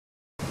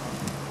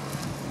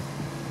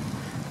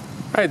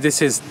Hi,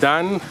 this is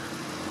Dan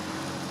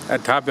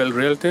at Tabel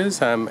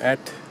Realtors. I'm at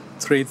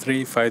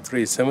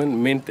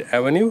 33537 Mint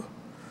Avenue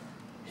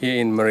here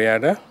in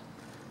Murrieta.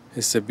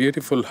 It's a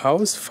beautiful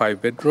house,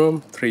 5-bedroom,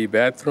 3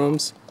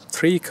 bathrooms,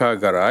 3-car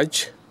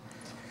garage,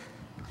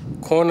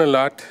 corner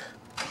lot,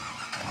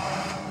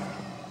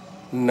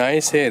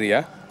 nice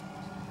area.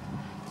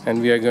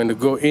 And we are going to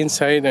go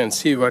inside and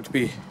see what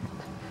we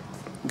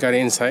got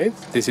inside.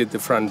 This is the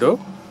front door.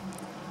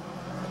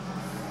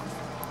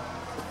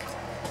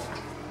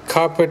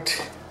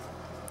 Carpet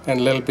and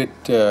a little bit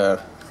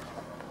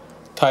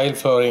tile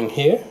flooring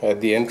here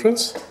at the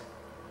entrance.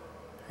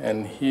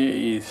 And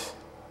here is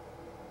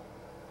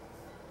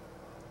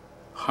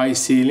high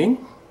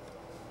ceiling.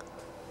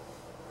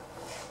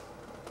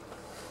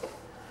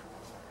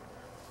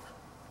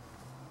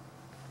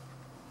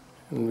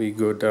 And we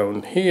go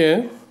down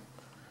here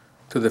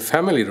to the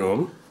family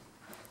room.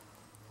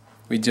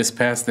 We just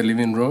passed the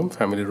living room.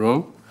 Family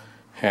room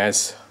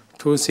has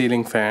 2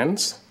 ceiling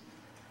fans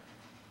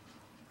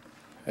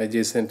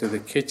adjacent to the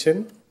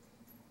kitchen.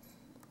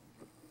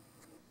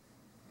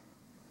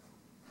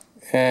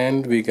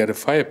 And we got a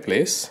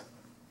fireplace.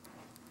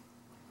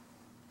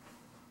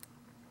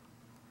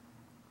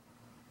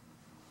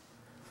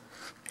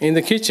 In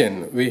the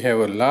kitchen, we have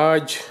a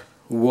large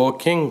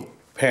walk-in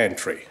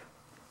pantry.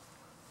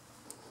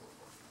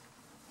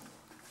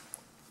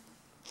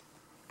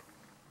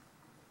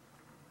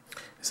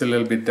 It's a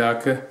little bit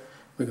darker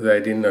because I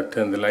did not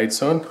turn the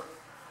lights on.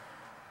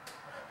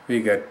 We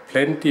got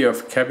plenty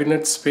of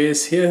cabinet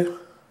space here.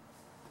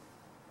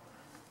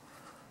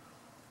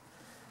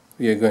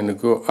 We are going to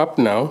go up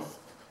now,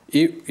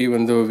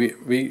 even though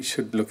we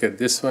should look at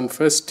this one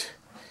first.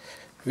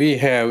 We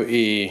have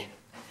a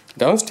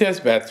downstairs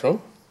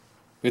bathroom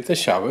with a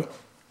shower.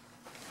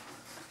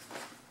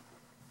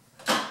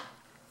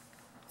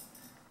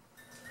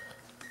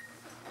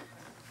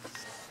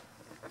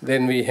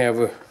 Then we have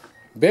a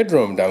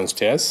bedroom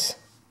downstairs.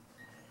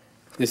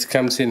 This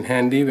comes in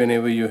handy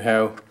whenever you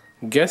have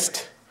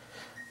guests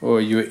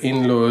or your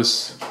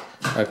in-laws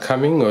are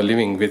coming or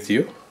living with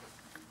you.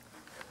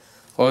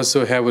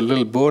 Also have a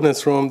little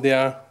bonus room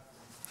there,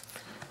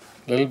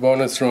 little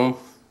bonus room,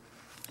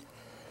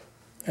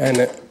 and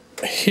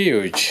a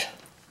huge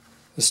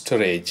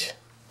storage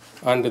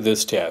under the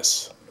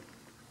stairs.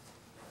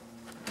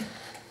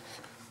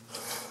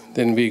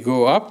 Then we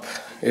go up.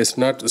 It's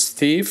not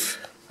steep.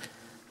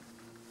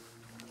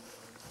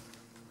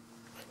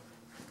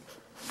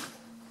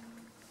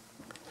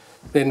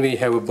 Then we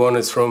have a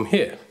bonus room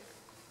here.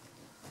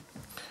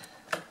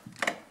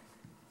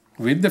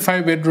 With the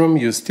 5-bedroom,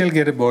 you still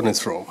get a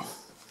bonus room.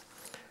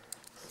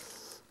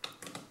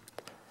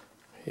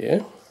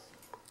 Here.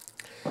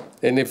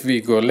 Then if we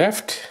go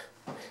left,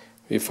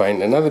 we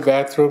find another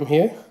bathroom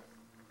here.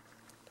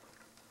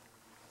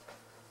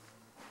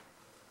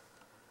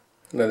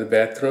 Another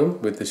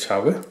bathroom with a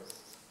shower.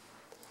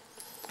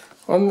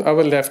 On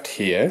our left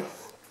here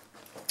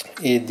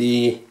is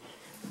the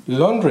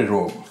laundry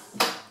room.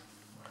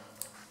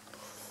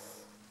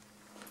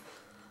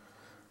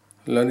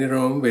 Laundry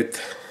room with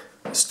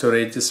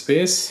storage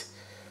space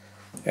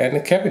and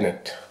a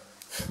cabinet.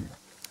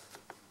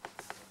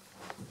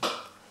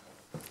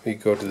 We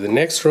go to the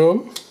next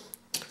room.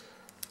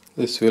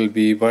 This will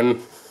be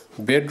 1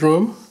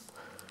 bedroom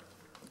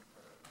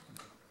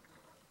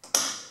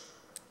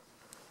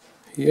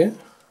here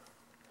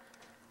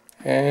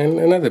and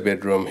another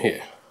bedroom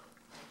here.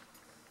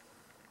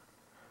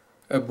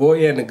 A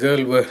boy and a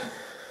girl were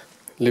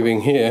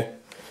living here.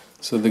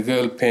 So the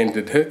girl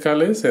painted her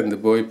colors and the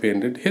boy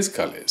painted his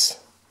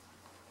colors.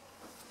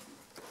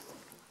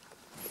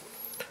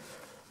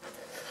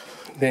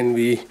 Then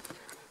we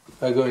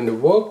are going to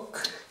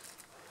walk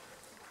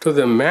to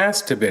the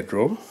master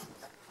bedroom.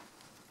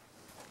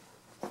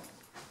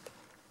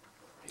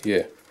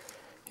 Here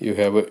you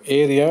have an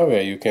area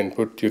where you can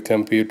put your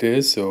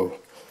computers or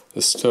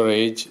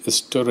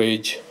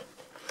storage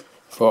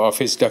for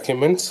office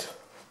documents.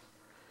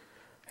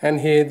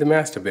 And here the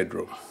master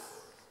bedroom,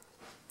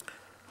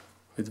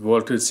 with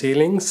vaulted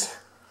ceilings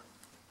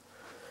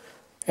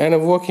and a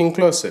walk-in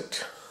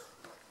closet.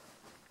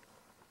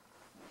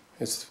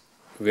 It's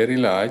very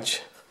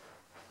large,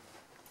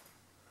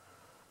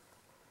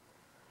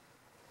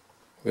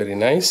 very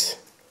nice.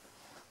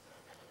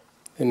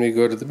 Then we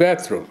go to the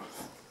bathroom,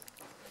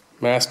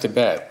 master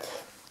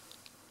bath.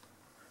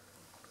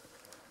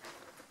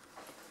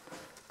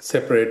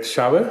 Separate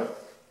shower,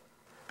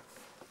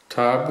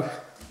 tub,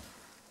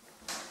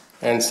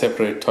 and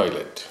separate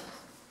toilet.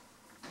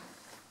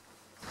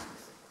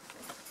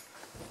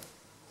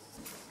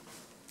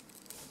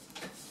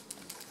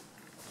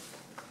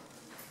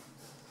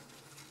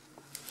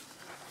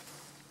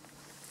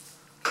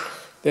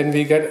 Then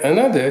we got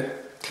another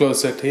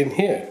closet in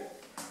here,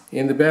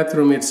 in the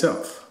bathroom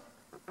itself.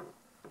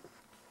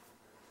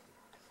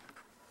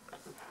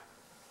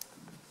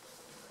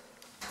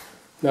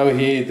 Now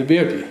here is the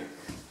beauty.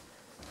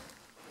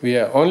 We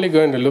are only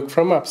going to look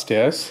from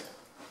upstairs.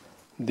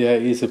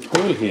 There is a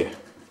pool here.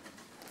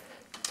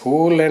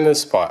 Pool and a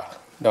spa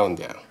down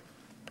there.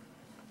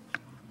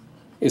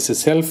 It's a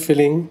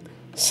self-filling,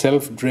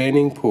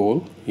 self-draining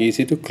pool,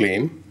 easy to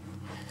clean.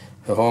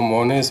 The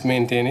homeowners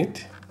maintain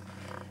it.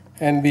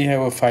 And we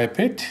have a fire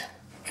pit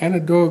and a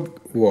dog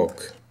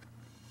walk.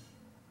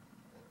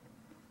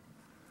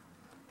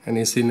 And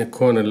it's in a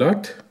corner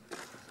lot.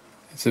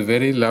 It's a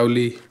very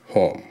lovely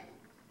home.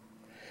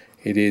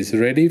 It is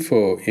ready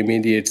for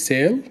immediate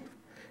sale.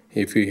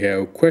 If you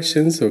have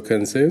questions or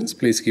concerns,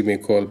 please give me a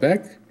call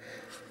back.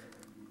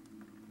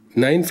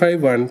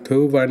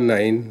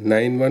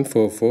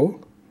 951-219-9144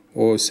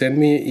 or send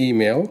me an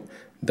email,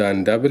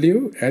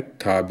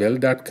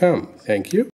 danw@tarbell.com. Thank you.